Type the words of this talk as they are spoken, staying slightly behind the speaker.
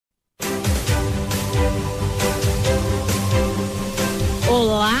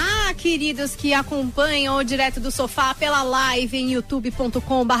Olá, queridos que acompanham o Direto do Sofá pela live em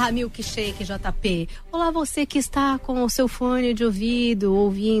youtube.com/milkshakejp. Olá, você que está com o seu fone de ouvido,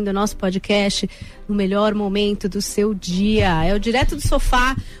 ouvindo nosso podcast no melhor momento do seu dia. É o Direto do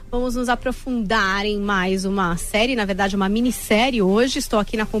Sofá. Vamos nos aprofundar em mais uma série, na verdade uma minissérie hoje. Estou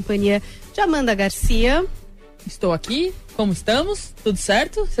aqui na companhia de Amanda Garcia. Estou aqui, como estamos? Tudo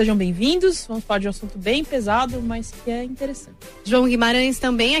certo? Sejam bem-vindos. Vamos falar de um assunto bem pesado, mas que é interessante. João Guimarães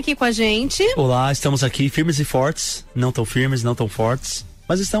também aqui com a gente. Olá, estamos aqui firmes e fortes, não tão firmes, não tão fortes,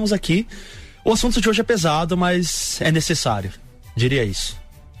 mas estamos aqui. O assunto de hoje é pesado, mas é necessário, diria isso.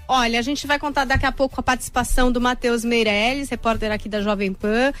 Olha, a gente vai contar daqui a pouco a participação do Matheus Meirelles, repórter aqui da Jovem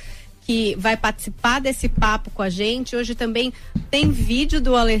Pan, que vai participar desse papo com a gente. Hoje também tem vídeo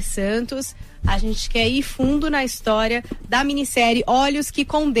do Ale Santos. A gente quer ir fundo na história da minissérie Olhos que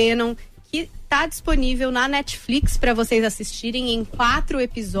Condenam, que está disponível na Netflix para vocês assistirem em 4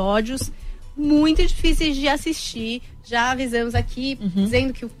 episódios, muito difíceis de assistir. Já avisamos aqui,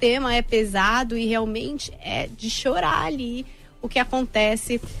 dizendo que o tema é pesado e realmente é de chorar ali o que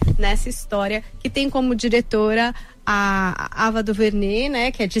acontece nessa história, que tem como diretora a Ava DuVernay,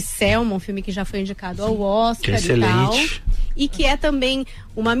 né, que é de Selma, um filme que já foi indicado ao Oscar e tal, e que é também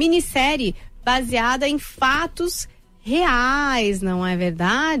uma minissérie baseada em fatos reais, não é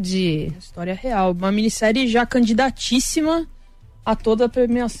verdade? História real. Uma minissérie já candidatíssima a toda a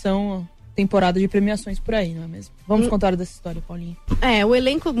premiação, temporada de premiações por aí, não é mesmo? Vamos contar dessa história, Paulinha. É, o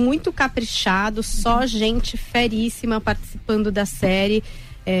elenco muito caprichado, só gente feríssima participando da série.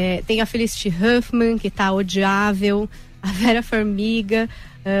 Tem a Felicity Huffman, que tá odiável, a Vera Farmiga,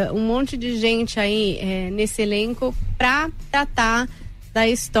 um monte de gente aí nesse elenco pra tratar da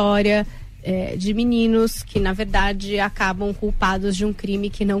história de meninos que, na verdade, acabam culpados de um crime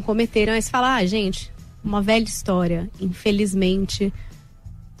que não cometeram. Aí você fala, gente, uma velha história, infelizmente,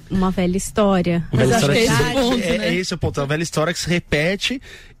 uma velha história. É esse o ponto, é uma velha história que se repete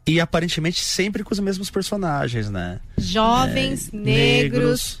e aparentemente sempre com os mesmos personagens, né? Jovens,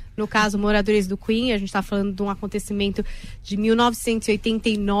 negros, no caso, moradores do Queen. A gente está falando de um acontecimento de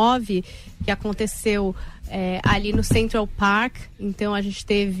 1989 que aconteceu ali no Central Park. Então a gente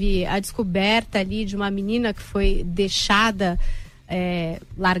teve a descoberta ali de uma menina que foi deixada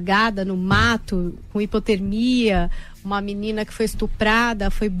largada no mato com hipotermia, uma menina que foi estuprada,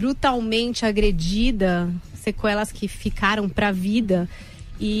 foi brutalmente agredida, sequelas que ficaram para a vida,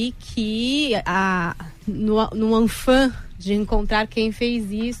 e que no afã de encontrar quem fez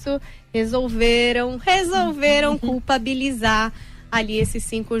isso, resolveram culpabilizar ali esses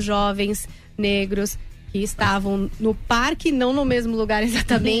 5 jovens negros que estavam no parque, não no mesmo lugar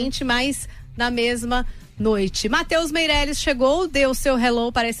exatamente, mas na mesma noite. Matheus Meirelles chegou, deu seu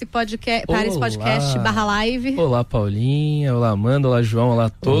hello para esse podcast, /live. Olá, Paulinha, olá, Amanda, olá, João, olá a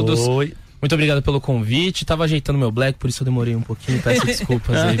todos. Oi. Muito obrigado pelo convite. Tava ajeitando meu black, por isso eu demorei um pouquinho. Peço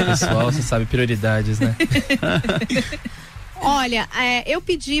desculpas aí, pessoal. Você sabe, prioridades, né? Olha, eu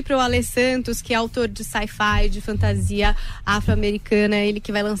pedi pro Ale Santos, que é autor de sci-fi, de fantasia afro-americana, ele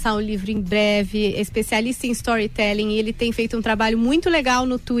que vai lançar um livro em breve, especialista em storytelling, e ele tem feito um trabalho muito legal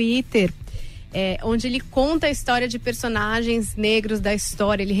no Twitter, onde ele conta a história de personagens negros da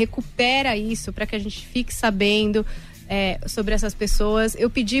história, ele recupera isso para que a gente fique sabendo sobre essas pessoas.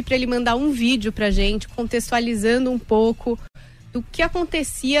 Eu pedi para ele mandar um vídeo pra gente, contextualizando um pouco do que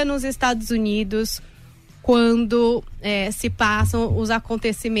acontecia nos Estados Unidos quando se passam os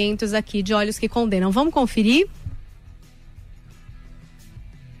acontecimentos aqui de Olhos que Condenam. Vamos conferir?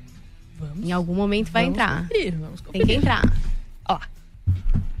 Vamos. Em algum momento vai entrar. Vamos conferir. Tem que entrar. Ó.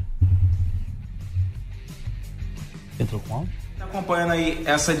 Entrou com áudio? Tá acompanhando aí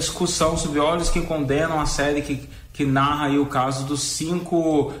essa discussão sobre Olhos que Condenam, a série que narra aí o caso dos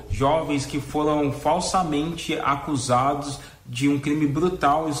 5 jovens que foram falsamente acusados de um crime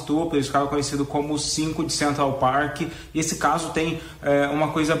brutal, estupro. Eles ficaram conhecidos como os 5 de Central Park. E esse caso tem uma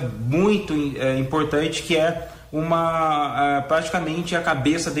coisa muito importante, que é praticamente a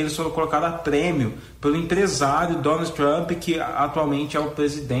cabeça deles foi colocada a prêmio pelo empresário Donald Trump, que atualmente é o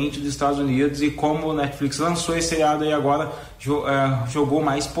presidente dos Estados Unidos. E como o Netflix lançou esse seriado aí agora, jogou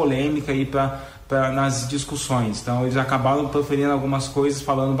mais polêmica aí nas discussões. Então eles acabaram proferindo algumas coisas,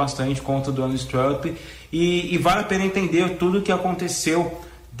 falando bastante contra o Donald Trump, e vale a pena entender tudo o que aconteceu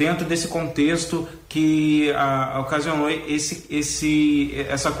dentro desse contexto que ocasionou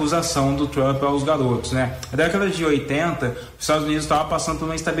essa acusação do Trump aos garotos, né? Na década de 80, os Estados Unidos estavam passando por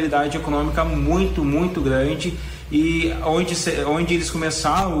uma instabilidade econômica muito, muito grande, e onde eles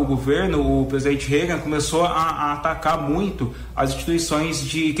começaram, o governo, o presidente Reagan começou a atacar muito as instituições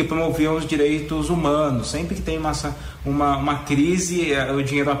que promoviam os direitos humanos. Sempre que tem uma crise, o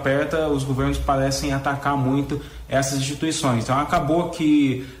dinheiro aperta, os governos parecem atacar muito essas instituições. Então acabou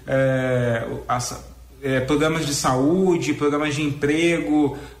que programas de saúde, programas de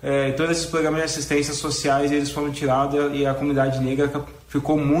emprego, todos esses programas de assistência sociais, eles foram tirados, e a comunidade negra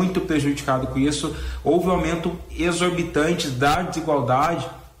ficou muito prejudicada com isso. Houve um aumento exorbitante da desigualdade.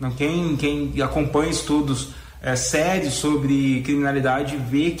 Quem acompanha estudos sérios sobre criminalidade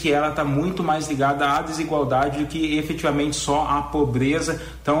vê que ela está muito mais ligada à desigualdade do que efetivamente só à pobreza.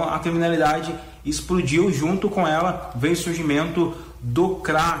 Então a criminalidade explodiu, junto com ela veio o surgimento do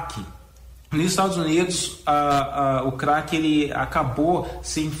crack. Nos Estados Unidos, o crack ele acabou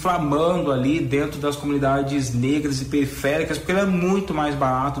se inflamando ali dentro das comunidades negras e periféricas, porque ele é muito mais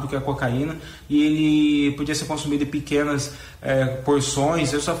barato do que a cocaína, e ele podia ser consumido em pequenas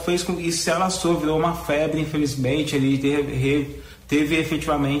porções. Isso fez com que isso se alastrou, virou uma febre, infelizmente. Ele teve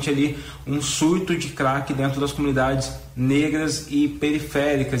efetivamente ali um surto de crack dentro das comunidades negras e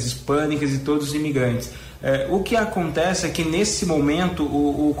periféricas, hispânicas e todos os imigrantes. O que acontece é que nesse momento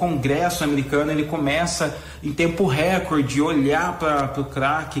o Congresso americano ele começa em tempo recorde olhar para o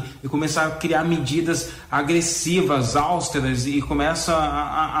crack e começar a criar medidas agressivas, austeras, e começa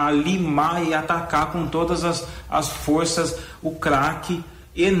a limar e atacar com todas as forças o crack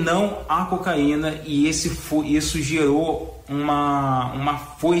e não a cocaína, e isso gerou uma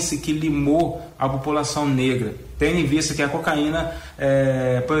foice que limou a população negra. Tendo em vista que a cocaína,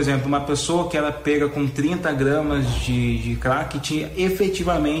 por exemplo, uma pessoa que era pega com 30 gramas de crack tinha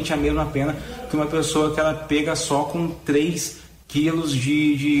efetivamente a mesma pena que uma pessoa que era pega só com 3 quilos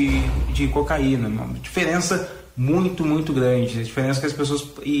de cocaína. Uma diferença muito, muito grande. A diferença que as pessoas...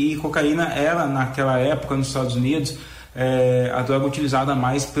 E cocaína era, naquela época, nos Estados Unidos, a droga utilizada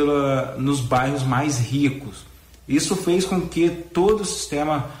mais nos bairros mais ricos. Isso fez com que todo o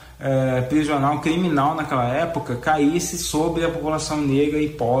sistema prisional criminal naquela época caísse sobre a população negra e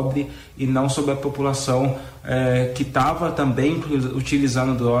pobre, e não sobre a população que estava também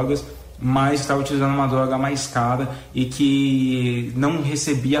utilizando drogas, mas estava utilizando uma droga mais cara e que não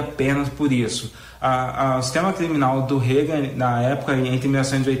recebia apenas por isso. O sistema criminal do Reagan, na época, entre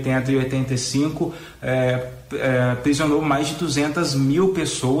 1980 e 85, prisionou mais de 200 mil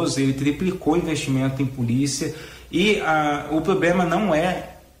pessoas. Ele triplicou o investimento em polícia, e o problema não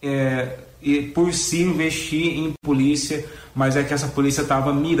por si investir em polícia, mas é que essa polícia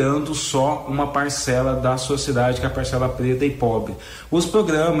estava mirando só uma parcela da sociedade, que é a parcela preta e pobre. Os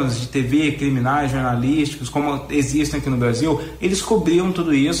programas de TV criminais, jornalísticos, como existem aqui no Brasil, eles cobriam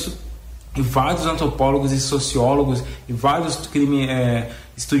tudo isso, e vários antropólogos e sociólogos e vários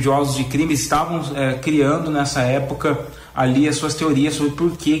estudiosos de crime estavam criando nessa época ali as suas teorias sobre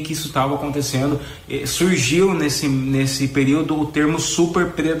por que isso estava acontecendo. Surgiu nesse período o termo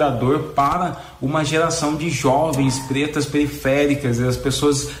superpredador para uma geração de jovens pretas periféricas. As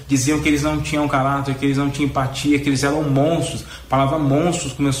pessoas diziam que eles não tinham caráter, que eles não tinham empatia, que eles eram monstros. A palavra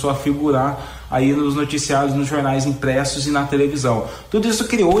monstros começou a figurar aí nos noticiários, nos jornais impressos e na televisão. Tudo isso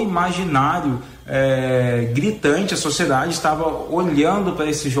criou um imaginário gritante. A sociedade estava olhando para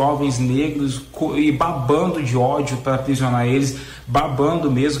esses jovens negros e babando de ódio para aprisionar eles,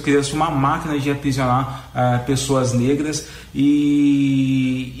 babando mesmo, criou-se uma máquina de aprisionar pessoas negras,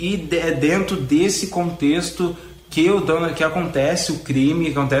 e dentro desse contexto que acontece o crime,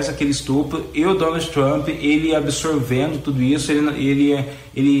 acontece aquele estupro, e o Donald Trump, ele absorvendo tudo isso,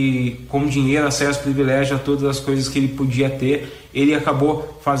 ele com dinheiro, acesso, privilégio a todas as coisas que ele podia ter, ele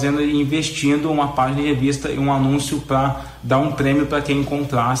acabou investindo uma página de revista e um anúncio para dar um prêmio para quem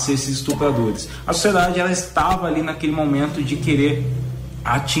encontrasse esses estupradores. A sociedade, ela estava ali naquele momento de querer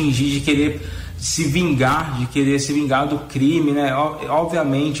atingir, de querer se vingar do crime, né?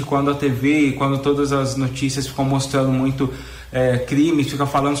 Obviamente, quando a TV, quando todas as notícias ficam mostrando muito crimes, fica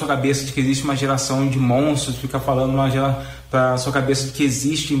falando na sua cabeça de que existe uma geração de monstros, fica falando para sua cabeça de que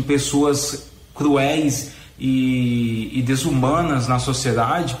existem pessoas cruéis e desumanas na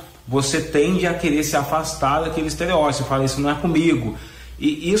sociedade, você tende a querer se afastar daquele estereótipo. Você fala, isso não é comigo.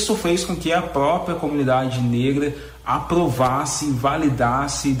 E isso fez com que a própria comunidade negra aprovasse,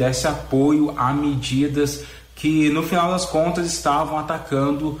 validasse e desse apoio a medidas que, no final das contas, estavam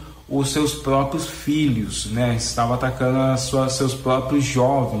atacando os seus próprios filhos, né? Estavam atacando seus próprios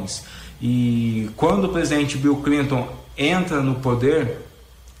jovens. E quando o presidente Bill Clinton entra no poder,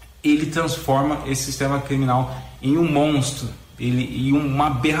 ele transforma esse sistema criminal em um monstro, em uma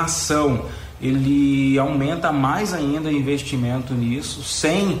aberração. Ele aumenta mais ainda o investimento nisso,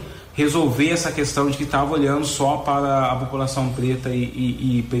 sem resolver essa questão de que estava olhando só para a população preta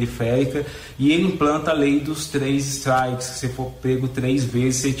e periférica, e ele implanta a lei dos 3 strikes, que se for pego 3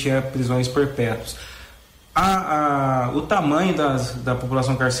 vezes você tinha prisões perpétuas. O tamanho da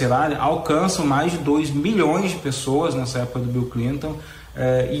população carcerária alcança mais de 2 milhões de pessoas nessa época do Bill Clinton,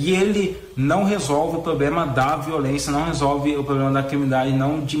 e ele não resolve o problema da violência, não resolve o problema da criminalidade,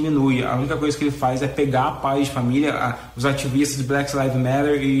 não diminui. A única coisa que ele faz é pegar pais de família. Os ativistas de Black Lives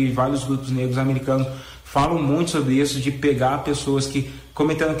Matter e vários grupos negros americanos falam muito sobre isso, de pegar pessoas que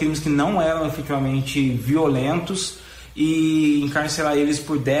cometeram crimes que não eram efetivamente violentos e encarcerar eles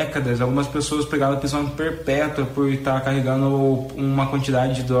por décadas. Algumas pessoas pegaram prisão perpétua por estar carregando uma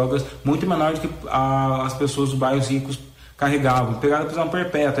quantidade de drogas muito menor do que as pessoas dos bairros ricos carregavam. Pegaram prisão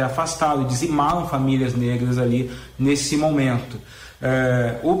perpétua, afastaram, dizimaram famílias negras ali nesse momento.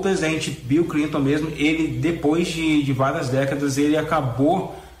 O presidente Bill Clinton mesmo, ele depois de várias décadas, ele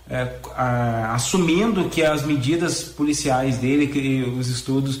acabou assumindo que as medidas policiais dele, que os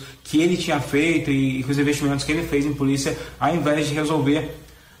estudos que ele tinha feito e os investimentos que ele fez em polícia, ao invés de resolver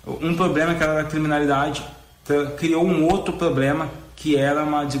um problema que era a criminalidade, criou um outro problema, que era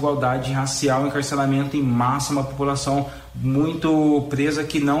uma desigualdade racial, encarceramento em massa, uma população muito presa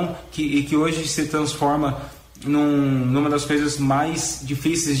que hoje se transforma numa das coisas mais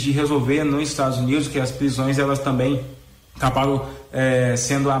difíceis de resolver nos Estados Unidos, que as prisões elas também acabaram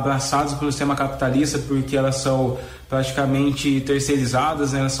sendo abraçadas pelo sistema capitalista, porque elas são praticamente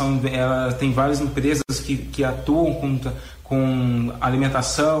terceirizadas, né? Ela tem várias empresas que atuam com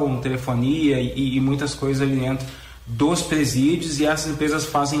alimentação, telefonia e muitas coisas ali dentro dos presídios, e essas empresas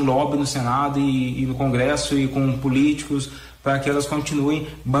fazem lobby no Senado e no Congresso e com políticos para que elas continuem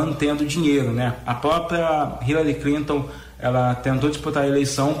mantendo dinheiro, né? A própria Hillary Clinton, ela tentou disputar a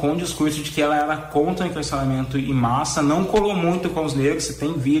eleição com o discurso de que ela era contra o encarceramento em massa, não colou muito com os negros. Você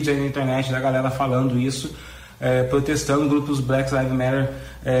tem vídeo aí na internet da galera falando isso, protestando, grupos Black Lives Matter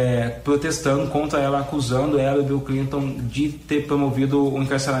protestando contra ela, acusando ela e Bill Clinton de ter promovido o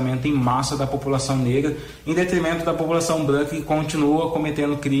encarceramento em massa da população negra, em detrimento da população branca, que continua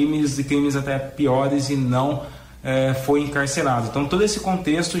cometendo crimes e crimes até piores e não foi encarcerado. Então todo esse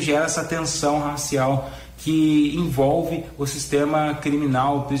contexto gera essa tensão racial que envolve o sistema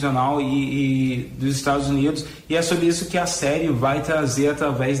criminal, prisional e dos Estados Unidos, e é sobre isso que a série vai trazer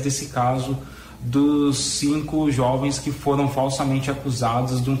através desse caso dos 5 jovens que foram falsamente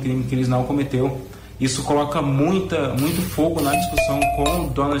acusados de um crime que eles não cometeu. Isso coloca muito fogo na discussão com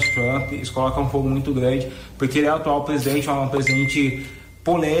Donald Trump, isso coloca um fogo muito grande, porque ele é o atual presidente, é um presidente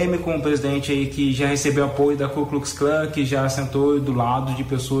polêmico, um presidente aí que já recebeu apoio da Ku Klux Klan, que já sentou do lado de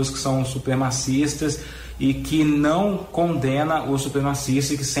pessoas que são supremacistas e que não condena o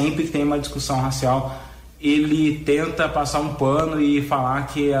supremacista, e que sempre que tem uma discussão racial ele tenta passar um pano e falar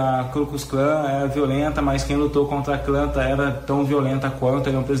que a Ku Klux Klan era violenta, mas quem lutou contra a Klan era tão violenta quanto.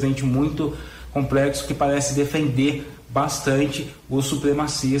 Ele é um presidente muito complexo que parece defender bastante os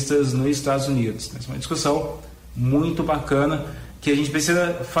supremacistas nos Estados Unidos. Essa é uma discussão muito bacana que a gente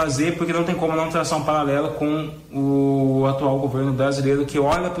precisa fazer, porque não tem como não traçar um paralelo com o atual governo brasileiro, que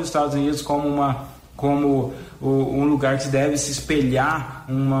olha para os Estados Unidos como um lugar que deve se espelhar,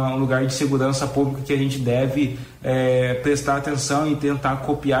 um lugar de segurança pública que a gente deve prestar atenção e tentar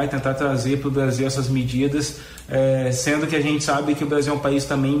copiar e tentar trazer para o Brasil essas medidas, sendo que a gente sabe que o Brasil é um país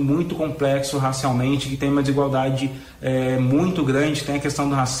também muito complexo racialmente, que tem uma desigualdade muito grande, tem a questão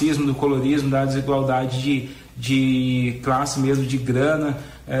do racismo, do colorismo, da desigualdade de classe mesmo, de grana.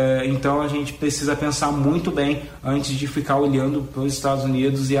 Então a gente precisa pensar muito bem antes de ficar olhando para os Estados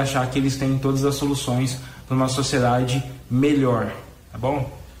Unidos e achar que eles têm todas as soluções para uma sociedade melhor, tá bom?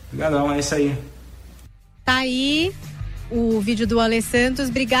 Obrigadão, é isso aí. Tá aí o vídeo do Ale Santos.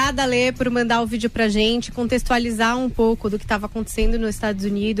 Obrigada, Ale, por mandar o vídeo pra gente, contextualizar um pouco do que estava acontecendo nos Estados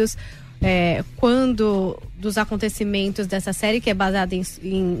Unidos dos acontecimentos dessa série, que é baseada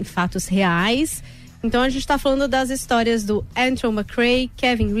em fatos reais. Então a gente está falando das histórias do Antron McCray,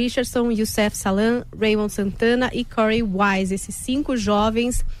 Kevin Richardson, Yusef Salaam, Raymond Santana e Corey Wise. Esses 5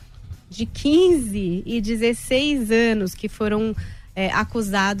 jovens de 15 e 16 anos que foram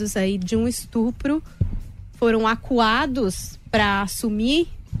acusados aí de um estupro, foram acuados para assumir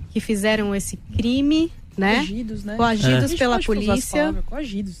que fizeram esse crime, né? Coagidos, né? Coagidos pela pode usar essa polícia. palavra,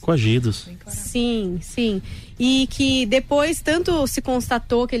 coagidos. Bem claro. Sim. E que depois tanto se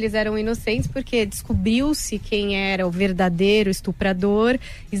constatou que eles eram inocentes, porque descobriu-se quem era o verdadeiro estuprador.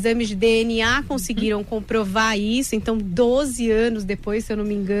 Exames de DNA conseguiram comprovar isso. Então, 12 anos depois, se eu não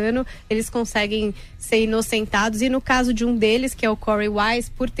me engano, eles conseguem ser inocentados. E no caso de um deles, que é o Corey Wise,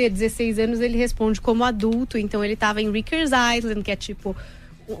 por ter 16 anos, ele responde como adulto. Então, ele estava em Rikers Island, que é tipo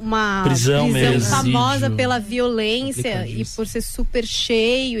uma prisão famosa pela violência e por ser super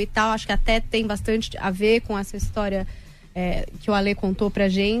cheio e tal. Acho que até tem bastante a ver com essa história que o Ale contou pra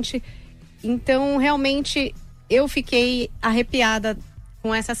gente. Então, realmente, eu fiquei arrepiada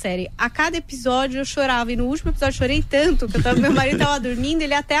com essa série. A cada episódio eu chorava, e no último episódio eu chorei tanto que meu marido tava dormindo,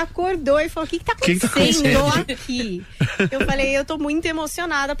 ele até acordou e falou: o que tá acontecendo aqui? Eu falei, eu tô muito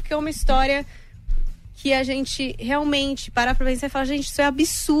emocionada, porque é uma história que a gente realmente para pra pensar e fala: gente, isso é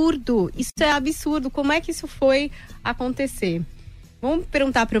absurdo, como é que isso foi acontecer? Vamos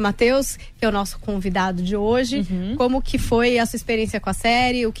perguntar para o Matheus, que é o nosso convidado de hoje, como que foi a sua experiência com a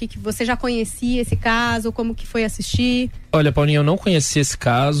série, o que você já conhecia esse caso, como que foi assistir? Olha, Paulinha, eu não conhecia esse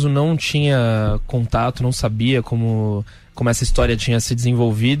caso, não tinha contato, não sabia como essa história tinha se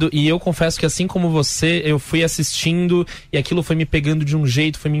desenvolvido, e eu confesso que, assim como você, eu fui assistindo e aquilo foi me pegando de um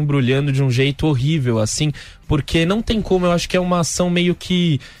jeito, foi me embrulhando de um jeito horrível, assim, porque não tem como, eu acho que é uma ação meio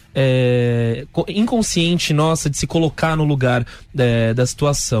que inconsciente nossa de se colocar no lugar da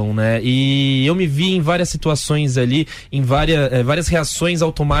situação, né? E eu me vi em várias situações ali, em várias reações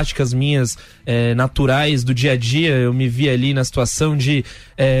automáticas minhas, naturais do dia a dia. Eu me vi ali na situação de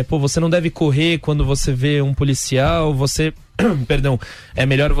você não deve correr quando você vê um policial, perdão, é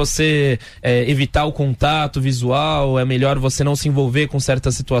melhor você evitar o contato visual, é melhor você não se envolver com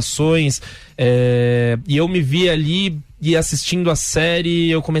certas situações, e eu me vi ali. E assistindo a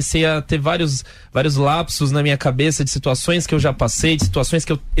série, eu comecei a ter vários lapsos na minha cabeça de situações que eu já passei, de situações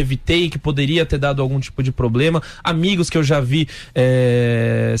que eu evitei, que poderia ter dado algum tipo de problema, amigos que eu já vi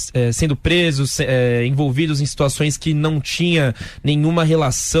sendo presos, envolvidos em situações que não tinha nenhuma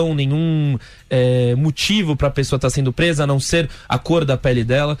relação, nenhum motivo para a pessoa estar sendo presa, a não ser a cor da pele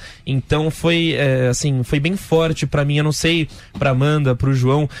dela. Então foi bem forte para mim. Eu não sei, para Amanda, para o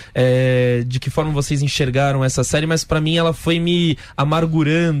João, de que forma vocês enxergaram essa série, mas para mim ela foi me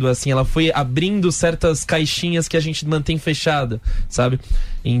amargurando, assim, ela foi abrindo certas caixinhas que a gente mantém fechada, sabe?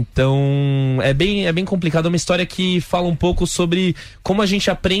 Então é bem complicado, é uma história que fala um pouco sobre como a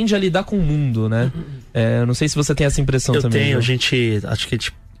gente aprende a lidar com o mundo, né? Eu não sei se você tem essa impressão também. Eu tenho, acho que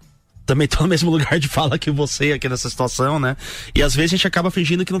também tô no mesmo lugar de fala que você aqui nessa situação, né? E às vezes a gente acaba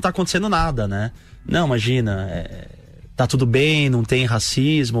fingindo que não tá acontecendo nada, né? Não, imagina, tá tudo bem, não tem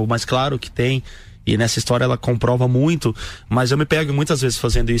racismo, mas claro que tem. E nessa história ela comprova muito, mas eu me pego muitas vezes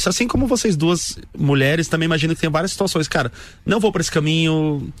fazendo isso. Assim como vocês duas mulheres, também imagino que tem várias situações. Cara, não vou por esse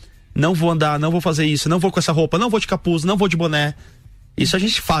caminho, não vou andar, não vou fazer isso, não vou com essa roupa, não vou de capuz, não vou de boné. Isso a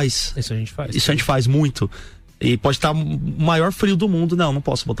gente faz. Isso a gente faz muito. E pode estar o maior frio do mundo. Não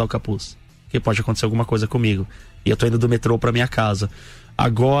posso botar o capuz, porque pode acontecer alguma coisa comigo. E eu tô indo do metrô pra minha casa.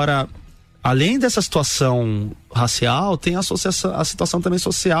 Agora, além dessa situação racial, tem a situação também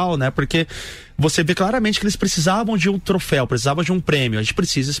social, né? Porque você vê claramente que eles precisavam de um troféu, precisavam de um prêmio. A gente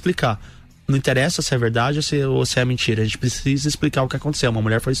precisa explicar. Não interessa se é verdade ou se é mentira. A gente precisa explicar o que aconteceu. Uma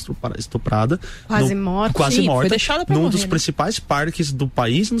mulher foi estuprada. Quase morta. Foi deixada pra num morrer, dos principais parques do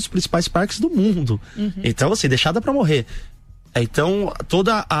país e um dos principais parques do mundo. Então, assim, deixada pra morrer. Então,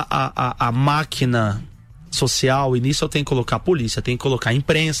 toda a máquina social, e nisso eu tenho que colocar a polícia, tenho que colocar a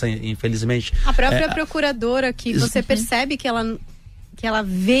imprensa, infelizmente. A própria procuradora, que você percebe que ela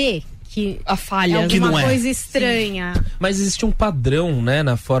vê que a falha, é alguma coisa estranha. Sim. Mas existe um padrão, né,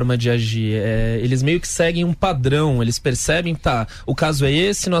 na forma de agir. Eles meio que seguem um padrão, eles percebem, o caso é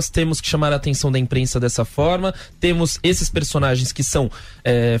esse, nós temos que chamar a atenção da imprensa dessa forma, temos esses personagens que são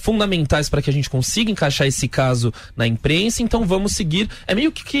fundamentais para que a gente consiga encaixar esse caso na imprensa, então vamos seguir. É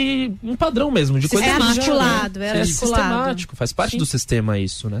meio que um padrão mesmo, de coisa articulado, sistemático, faz parte do sistema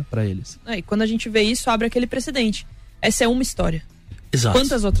isso, né, para eles. E quando a gente vê isso, abre aquele precedente. Essa é uma história. Exato.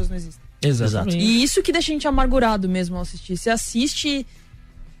 Quantas outras não existem? Exato. E isso que deixa a gente amargurado mesmo ao assistir. Você assiste,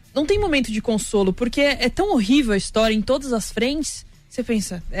 não tem momento de consolo, porque é tão horrível a história em todas as frentes. Você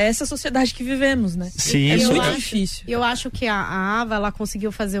pensa, é essa sociedade que vivemos, né? Sim, é muito difícil. Eu acho que a Ava, ela conseguiu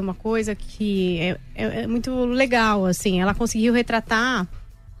fazer uma coisa que é muito legal, assim. Ela conseguiu retratar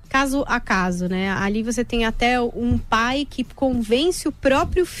caso a caso, né? Ali você tem até um pai que convence o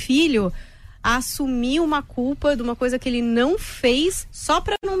próprio filho a assumir uma culpa de uma coisa que ele não fez só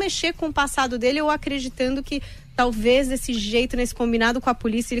para não mexer com o passado dele, ou acreditando que talvez desse jeito, nesse combinado com a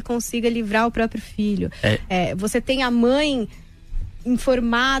polícia, ele consiga livrar o próprio filho. Você tem a mãe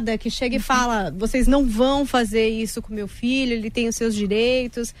informada que chega e fala: vocês não vão fazer isso com meu filho, ele tem os seus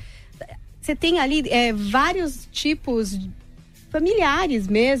direitos. Você tem ali vários tipos familiares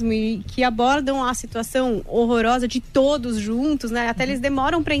mesmo, e que abordam a situação horrorosa de todos juntos, né? Até eles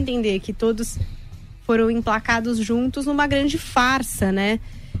demoram para entender que todos foram emplacados juntos numa grande farsa, né?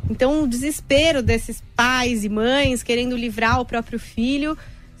 Então, o desespero desses pais e mães querendo livrar o próprio filho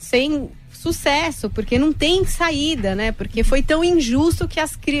sem sucesso, porque não tem saída, né? Porque foi tão injusto que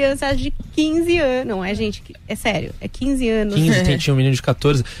as crianças de 15 anos... Não, gente, é sério, é 15 anos. 15, tinha um menino de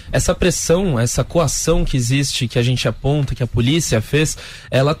 14. Essa pressão, essa coação que existe, que a gente aponta, que a polícia fez,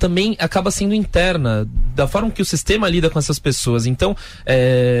 ela também acaba sendo interna, da forma que o sistema lida com essas pessoas. Então,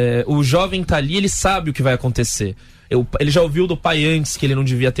 o jovem tá ali, ele sabe o que vai acontecer. Ele já ouviu do pai antes que ele não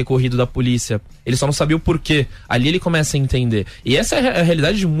devia ter corrido da polícia. Ele só não sabia o porquê. Ali ele começa a entender. E essa é a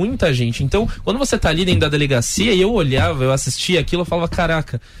realidade de muita gente. Então, quando você tá ali dentro da delegacia, e eu olhava, eu assistia aquilo, eu falava: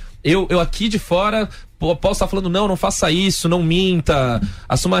 caraca, eu aqui de fora posso estar falando: não faça isso, não minta,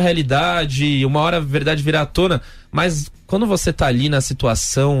 assuma a realidade, uma hora a verdade virá à tona. Mas quando você tá ali na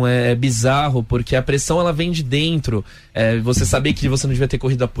situação, é bizarro, porque a pressão ela vem de dentro. Você saber que você não devia ter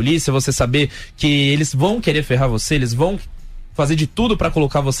corrido da polícia, você saber que eles vão querer ferrar você, eles vão fazer de tudo pra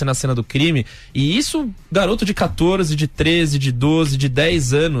colocar você na cena do crime. E isso, garoto de 14, de 13, de 12, de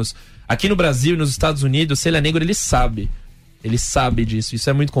 10 anos, aqui no Brasil e nos Estados Unidos, se ele é negro, ele sabe. Ele sabe disso, isso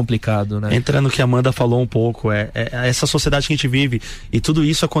é muito complicado, né? Entrando no que a Amanda falou um pouco, essa sociedade que a gente vive, e tudo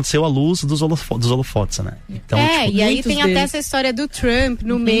isso aconteceu à luz dos holofotes, né? Então, e aí tem até essa história do Trump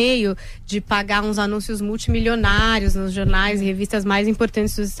no meio, de pagar uns anúncios multimilionários nos jornais e revistas mais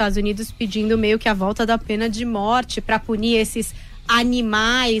importantes dos Estados Unidos, pedindo meio que a volta da pena de morte para punir esses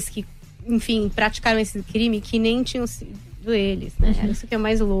animais que, enfim, praticaram esse crime, que nem tinham sido eles, né? Isso que é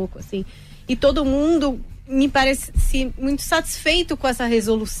mais louco, assim. E todo mundo me parece muito satisfeito com essa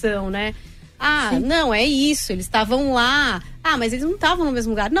resolução, né? Não, é isso, eles estavam lá. Mas eles não estavam no mesmo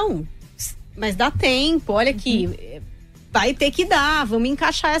lugar. Não, mas dá tempo, olha aqui, vai ter que dar, vamos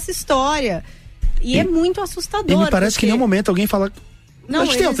encaixar essa história. E é muito assustador. E me parece que em nenhum momento alguém fala: a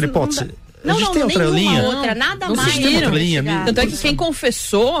gente tem outra hipótese. Não, tem outra linha. Outra, nada não mais. Tem outra linha. Tanto é que quem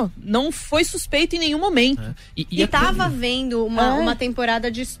confessou não foi suspeito em nenhum momento. E tava vendo uma temporada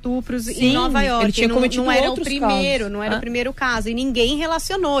de estupros em Nova York. Ele tinha cometido não era outros o primeiro, casos. Não era o primeiro caso. E ninguém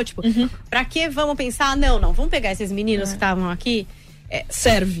relacionou. Tipo, pra que vamos pensar? Não, vamos pegar esses meninos que estavam aqui.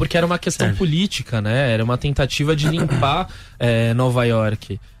 Serve. Porque era uma questão política, né? Era uma tentativa de limpar Nova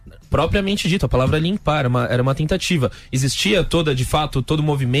York. Propriamente dito, a palavra limpar era uma tentativa. Existia de fato, todo o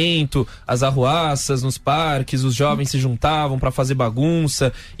movimento, as arruaças nos parques, os jovens se juntavam para fazer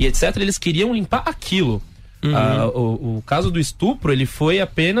bagunça e etc. Eles queriam limpar aquilo. O caso do estupro, ele foi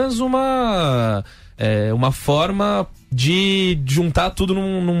apenas uma forma de juntar tudo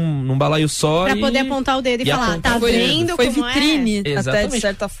num balaio só. Pra poder apontar o dedo e falar: tá vendo foi como vitrine, até Exatamente. de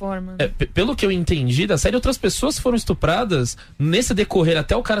certa forma. Pelo que eu entendi da série, outras pessoas foram estupradas nesse decorrer,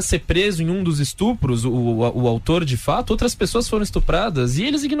 até o cara ser preso em um dos estupros, o autor de fato, outras pessoas foram estupradas e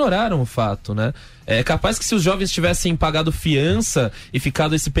eles ignoraram o fato, né? É capaz que se os jovens tivessem pagado fiança e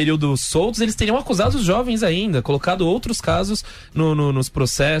ficado esse período soltos, eles teriam acusado os jovens ainda, colocado outros casos nos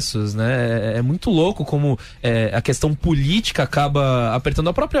processos, né? É muito louco como a questão política acaba apertando.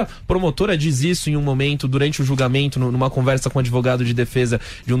 A própria promotora diz isso em um momento, durante o julgamento, numa conversa com o advogado de defesa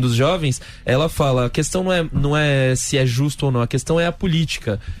de um dos jovens. Ela fala: a questão não é se é justo ou não, a questão é a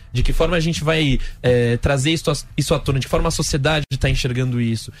política. De que forma a gente vai trazer isso à tona, de que forma a sociedade está enxergando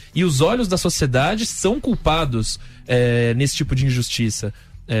isso. E os olhos da sociedade são culpados nesse tipo de injustiça.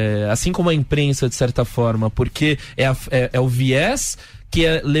 Assim como a imprensa, de certa forma, porque é o viés que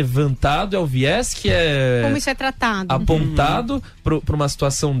é levantado, é o viés que é... Como isso é tratado. Apontado para uma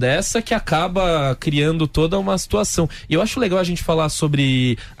situação dessa, que acaba criando toda uma situação. E eu acho legal a gente falar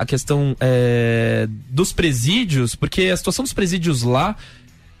sobre a questão dos presídios, porque a situação dos presídios lá,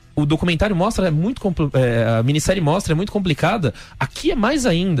 o documentário mostra, a minissérie mostra, é muito complicada. Aqui é mais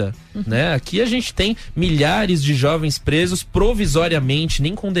ainda, né? Aqui a gente tem milhares de jovens presos provisoriamente,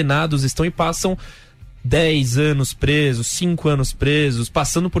 nem condenados estão, e passam 10 anos presos, 5 anos presos,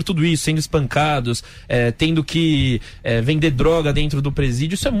 passando por tudo isso, sendo espancados, tendo que vender droga dentro do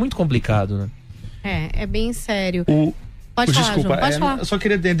presídio. Isso é muito complicado, né? É bem sério. Pode falar, desculpa, João, pode falar. Eu só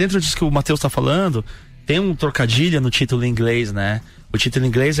queria, dentro disso que o Matheus está falando, tem um trocadilho no título em inglês, né? O título em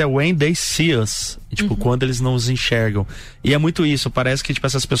inglês é When They See Us. Tipo, quando eles não os enxergam. E é muito isso. Parece que, tipo,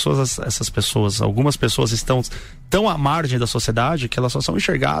 algumas pessoas estão tão à margem da sociedade que elas só são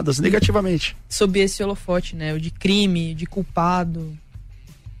enxergadas negativamente. Sob esse holofote, né? O de crime, de culpado.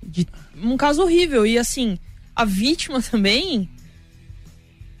 De um caso horrível. E assim, a vítima também...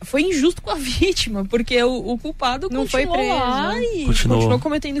 Foi injusto com a vítima, porque o culpado não foi preso, lá e continuou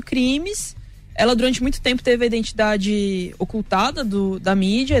cometendo crimes. Ela durante muito tempo teve a identidade ocultada da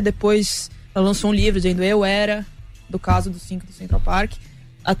mídia. Depois ela lançou um livro dizendo eu era do caso dos 5 do Central Park.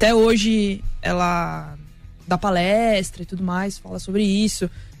 Até hoje ela dá palestra e tudo mais, fala sobre isso,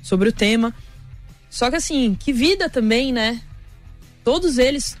 sobre o tema. Só que assim, que vida também, né? Todos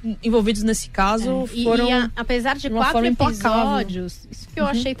eles envolvidos nesse caso foram... apesar de 4 episódios, isso que eu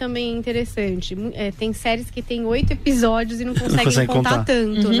achei também interessante. Tem séries que tem 8 episódios e não conseguem contar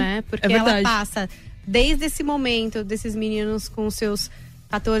tanto, né? Porque ela passa desde esse momento desses meninos com seus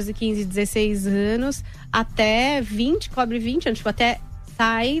 14, 15, 16 anos até 20, cobre 20 anos, tipo, até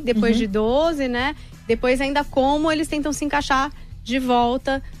sai depois de 12, né? Depois ainda como eles tentam se encaixar de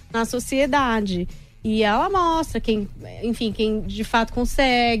volta na sociedade. E ela mostra quem de fato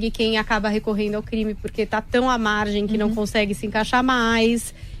consegue, quem acaba recorrendo ao crime porque tá tão à margem que não consegue se encaixar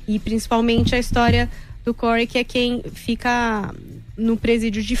mais. E principalmente a história do Corey, que é quem fica no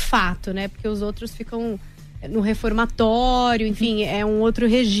presídio de fato, né? Porque os outros ficam no reformatório, enfim, é um outro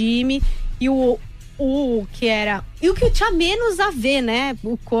regime. E o que tinha menos a ver, né?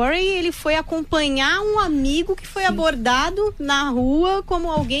 O Corey, ele foi acompanhar um amigo que foi abordado na rua como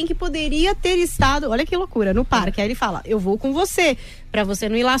alguém que poderia ter estado, olha que loucura, no parque. Aí ele fala, eu vou com você, pra você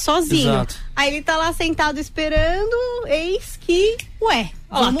não ir lá sozinho. Exato. Aí ele tá lá sentado esperando, eis que,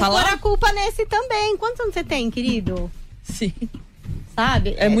 vamos pôr a culpa nesse também. Quantos anos você tem, querido? Sim.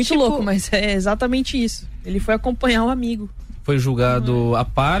 Sabe? É muito louco, mas é exatamente isso. Ele foi acompanhar um amigo. Foi julgado à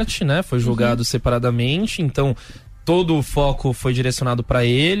parte, né? Foi julgado separadamente, então todo o foco foi direcionado para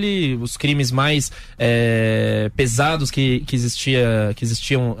ele. Os crimes mais pesados que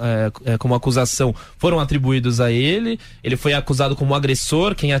existiam como acusação foram atribuídos a ele. Ele foi acusado como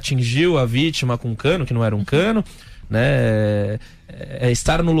agressor, quem atingiu a vítima com um cano, que não era um cano, né?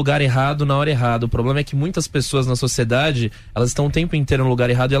 Estar no lugar errado na hora errada. O problema é que muitas pessoas na sociedade, elas estão o tempo inteiro no lugar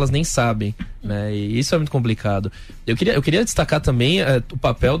errado e elas nem sabem, né? E isso é muito complicado. Eu queria destacar também o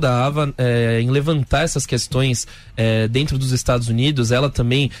papel da Ava em levantar essas questões dentro dos Estados Unidos. Ela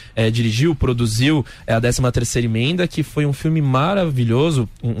também dirigiu, produziu a 13ª Emenda, que foi um filme maravilhoso,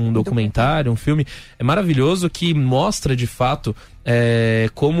 um documentário, um filme maravilhoso que mostra de fato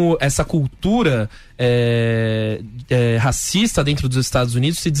como essa cultura racista dentro dos Estados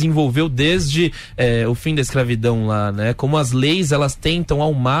Unidos se desenvolveu desde o fim da escravidão lá, né? Como as leis, elas tentam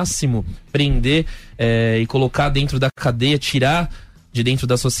ao máximo prender e colocar dentro da cadeia, tirar de dentro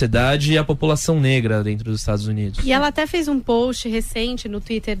da sociedade a população negra dentro dos Estados Unidos. E ela até fez um post recente no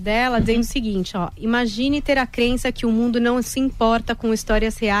Twitter dela dizendo o seguinte, imagine ter a crença que o mundo não se importa com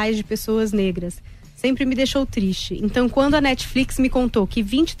histórias reais de pessoas negras. Sempre me deixou triste. Então, quando a Netflix me contou que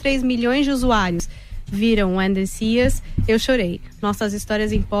 23 milhões de usuários viram When They See Us, eu chorei. Nossas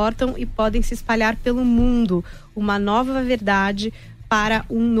histórias importam e podem se espalhar pelo mundo. Uma nova verdade para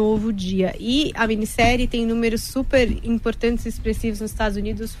um novo dia. E a minissérie tem números super importantes e expressivos nos Estados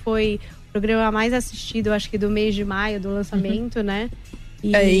Unidos. Foi o programa mais assistido, acho que do mês de maio, do lançamento, né?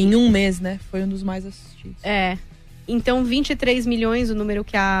 E... em um mês, né? Foi um dos mais assistidos. Então, 23 milhões, o número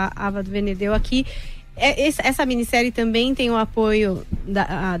que a Ava DuVernay deu aqui. Essa minissérie também tem o apoio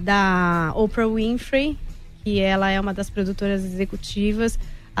da Oprah Winfrey, que ela é uma das produtoras executivas.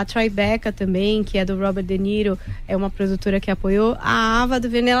 A Tribeca também, que é do Robert De Niro, é uma produtora que apoiou. A Ava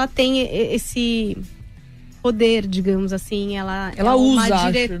DuVernay, ela tem esse poder, digamos assim. Ela é uma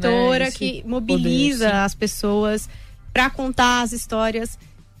diretora, né, que mobiliza poder, as pessoas para contar as histórias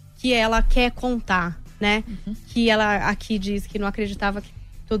que ela quer contar, né? Que ela aqui diz que não acreditava que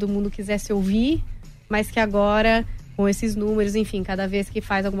todo mundo quisesse ouvir, mas que agora, com esses números, enfim, cada vez que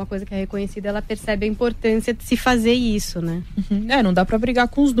faz alguma coisa que é reconhecida, ela percebe a importância de se fazer isso, né? Não dá pra brigar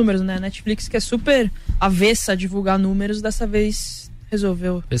com os números, né? Netflix, que é super avessa a divulgar números, dessa vez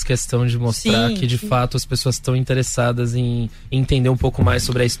resolveu. Fez questão de mostrar que, de fato, as pessoas estão interessadas em entender um pouco mais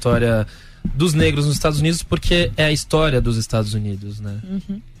sobre a história dos negros nos Estados Unidos, porque é a história dos Estados Unidos, né?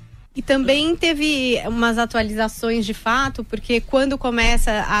 E também teve umas atualizações de fato, porque quando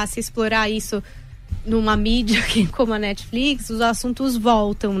começa a se explorar isso numa mídia como a Netflix, os assuntos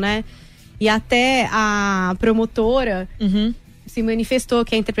voltam, né? E até a promotora se manifestou,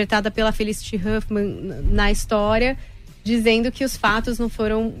 que é interpretada pela Felicity Huffman na história, dizendo que os fatos não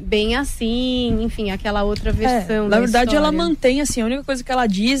foram bem assim, enfim, aquela outra versão na verdade, história. ela mantém, assim, a única coisa que ela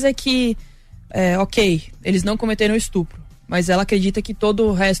diz é que, ok, eles não cometeram estupro, mas ela acredita que todo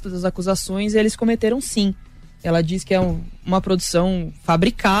o resto das acusações eles cometeram sim. Ela diz que é uma produção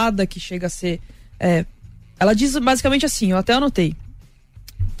fabricada, que chega a ser... ela diz basicamente assim, eu até anotei,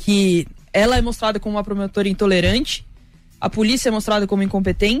 que ela é mostrada como uma promotora intolerante, a polícia é mostrada como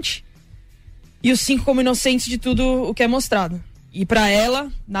incompetente, e os 5 como inocentes de tudo o que é mostrado. E pra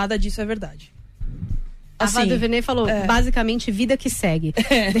ela, nada disso é verdade. Assim, a Ava DuVernay falou, basicamente, vida que segue.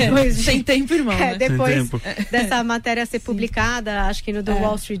 Depois sem tempo, irmão. Né? Depois dessa matéria ser publicada, acho que no The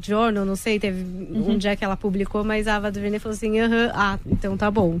Wall Street Journal, não sei, teve um dia que ela publicou, mas a Ava DuVernay falou assim, então tá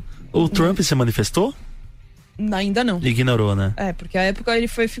bom. O Trump se manifestou? Ainda não. Ignorou, né? Porque a época ele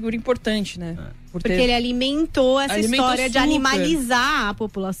foi figura importante, né? Porque ele alimentou essa história de animalizar a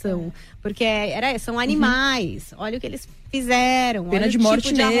população. Porque são animais. Olha o que eles fizeram. Pena olha de o morte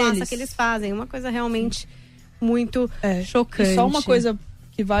tipo de neles. arraça que eles fazem. Uma coisa realmente muito chocante. E só uma coisa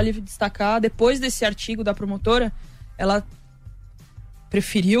que vale destacar. Depois desse artigo da promotora, ela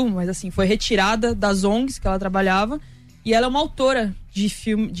preferiu, mas assim, foi retirada das ONGs que ela trabalhava. E ela é uma autora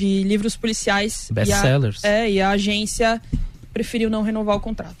de livros policiais. Best-sellers. E a agência preferiu não renovar o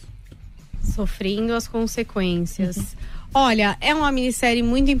contrato. Sofrendo as consequências. Olha, é uma minissérie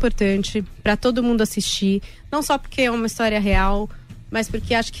muito importante para todo mundo assistir. Não só porque é uma história real, mas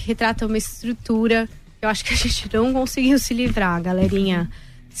porque acho que retrata uma estrutura. Eu acho que a gente não conseguiu se livrar, galerinha.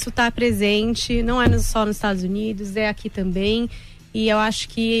 Isso tá presente, não é só nos Estados Unidos, é aqui também. E eu acho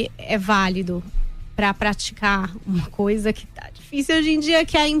que é válido para praticar uma coisa que tá difícil hoje em dia,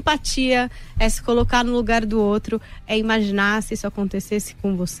 que é a empatia, é se colocar no lugar do outro, é imaginar se isso acontecesse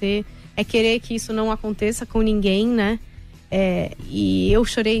com você, é querer que isso não aconteça com ninguém, né? E eu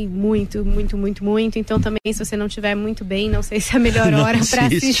chorei muito, muito, muito, muito. Então também, se você não estiver muito bem, não sei se é a melhor hora para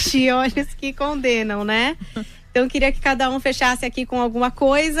assistir Olhos que Condenam, né? Então eu queria que cada um fechasse aqui com alguma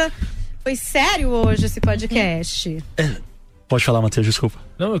coisa. Foi sério hoje esse podcast. Pode falar, Matheus, desculpa.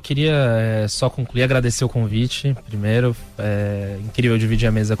 Não, eu queria só concluir, agradecer o convite. Primeiro, incrível dividir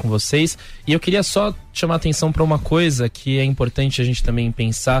a mesa com vocês. E eu queria só chamar a atenção para uma coisa que é importante a gente também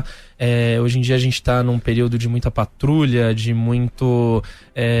pensar. Hoje em dia a gente está num período de muita patrulha, de muito...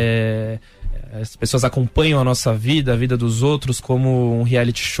 as pessoas acompanham a nossa vida, a vida dos outros, como um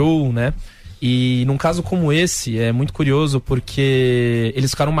reality show, né? E num caso como esse, é muito curioso porque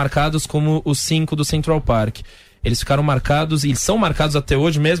eles ficaram marcados como os 5 do Central Park. Eles ficaram marcados, e são marcados até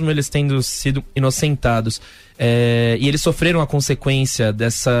hoje, mesmo eles tendo sido inocentados. E eles sofreram a consequência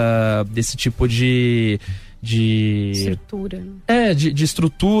desse tipo de estrutura. De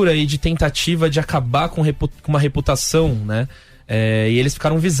estrutura e de tentativa de acabar com uma reputação, né? E eles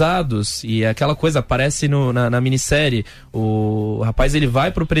ficaram visados, e aquela coisa aparece na minissérie. O rapaz, ele vai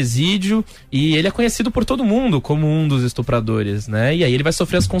pro presídio e ele é conhecido por todo mundo como um dos estupradores, né? E aí ele vai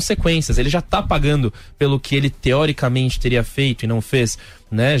sofrer as consequências. Ele já tá pagando pelo que ele teoricamente teria feito e não fez,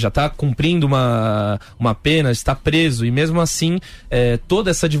 né? Já tá cumprindo uma pena, está preso, e mesmo assim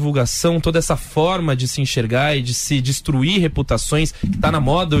toda essa divulgação, toda essa forma de se enxergar e de se destruir reputações que tá na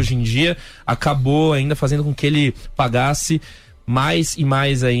moda hoje em dia, acabou ainda fazendo com que ele pagasse mais e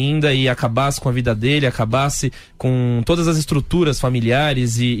mais ainda, e acabasse com a vida dele, acabasse com todas as estruturas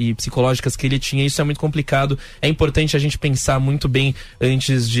familiares e psicológicas que ele tinha. Isso é muito complicado. É importante a gente pensar muito bem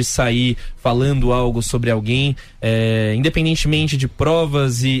antes de sair falando algo sobre alguém, independentemente de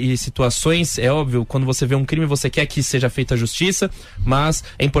provas e situações. É óbvio, quando você vê um crime, você quer que seja feita a justiça, mas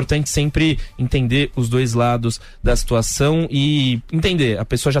é importante sempre entender os dois lados da situação e entender, a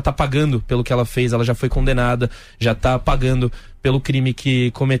pessoa já está pagando pelo que ela fez, ela já foi condenada, já está pagando pelo crime que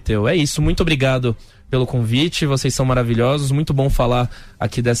cometeu. É isso, muito obrigado pelo convite, vocês são maravilhosos, muito bom falar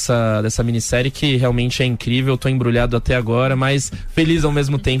aqui dessa minissérie que realmente é incrível. Tô embrulhado até agora, mas feliz ao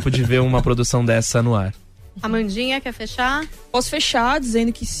mesmo tempo de ver uma produção dessa no ar. Amandinha, quer fechar? Posso fechar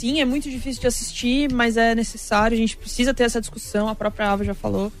dizendo que sim, é muito difícil de assistir, mas é necessário, a gente precisa ter essa discussão. A própria Ava já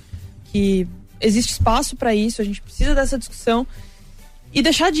falou que existe espaço para isso, a gente precisa dessa discussão. E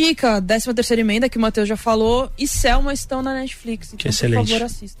deixar a dica, 13ª emenda, que o Matheus já falou, e Selma estão na Netflix. Então, que excelente. Por favor,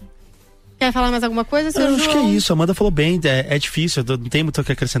 assistam. Quer falar mais alguma coisa, seu João? Acho que é isso, a Amanda falou bem, é difícil, não tem muito o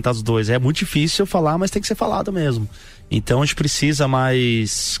que acrescentar os dois. É muito difícil falar, mas tem que ser falado mesmo. Então a gente precisa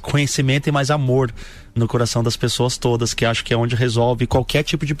mais conhecimento e mais amor no coração das pessoas todas, que acho que é onde resolve qualquer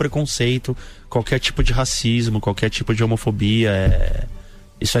tipo de preconceito, qualquer tipo de racismo, qualquer tipo de homofobia.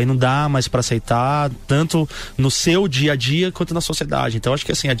 Isso aí não dá mais pra aceitar, tanto no seu dia a dia quanto na sociedade. Então acho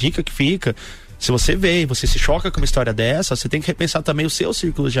que assim, a dica que fica, se você vê e você se choca com uma história dessa, você tem que repensar também os seus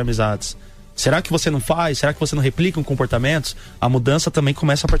círculos de amizades. Será que você não faz? Será que você não replica comportamentos? A mudança também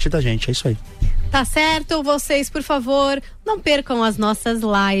começa a partir da gente, é isso aí. Tá certo? Vocês, por favor, não percam as nossas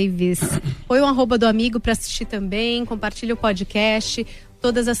lives. Põe um @ do amigo para assistir também, compartilha o podcast.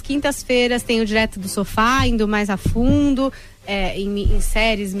 Todas as quintas-feiras tem o Direto do Sofá, indo mais a fundo, em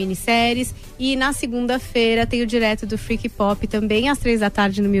séries, minisséries. E na segunda-feira tem o Direto do Freak Pop, também às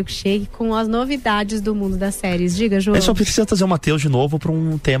 3h no Milkshake, com as novidades do mundo das séries. Diga, João. Eu só preciso trazer o Matheus de novo para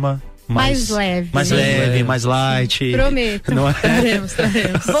um tema mais leve. Mais leve, mais light. Prometo. Não é? Traremos.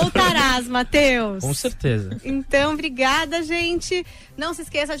 Voltarás, Matheus. Com certeza. Então, obrigada, gente. Não se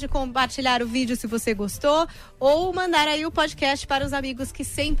esqueça de compartilhar o vídeo se você gostou ou mandar aí o podcast para os amigos que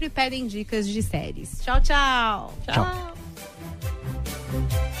sempre pedem dicas de séries. Tchau, tchau. Tchau.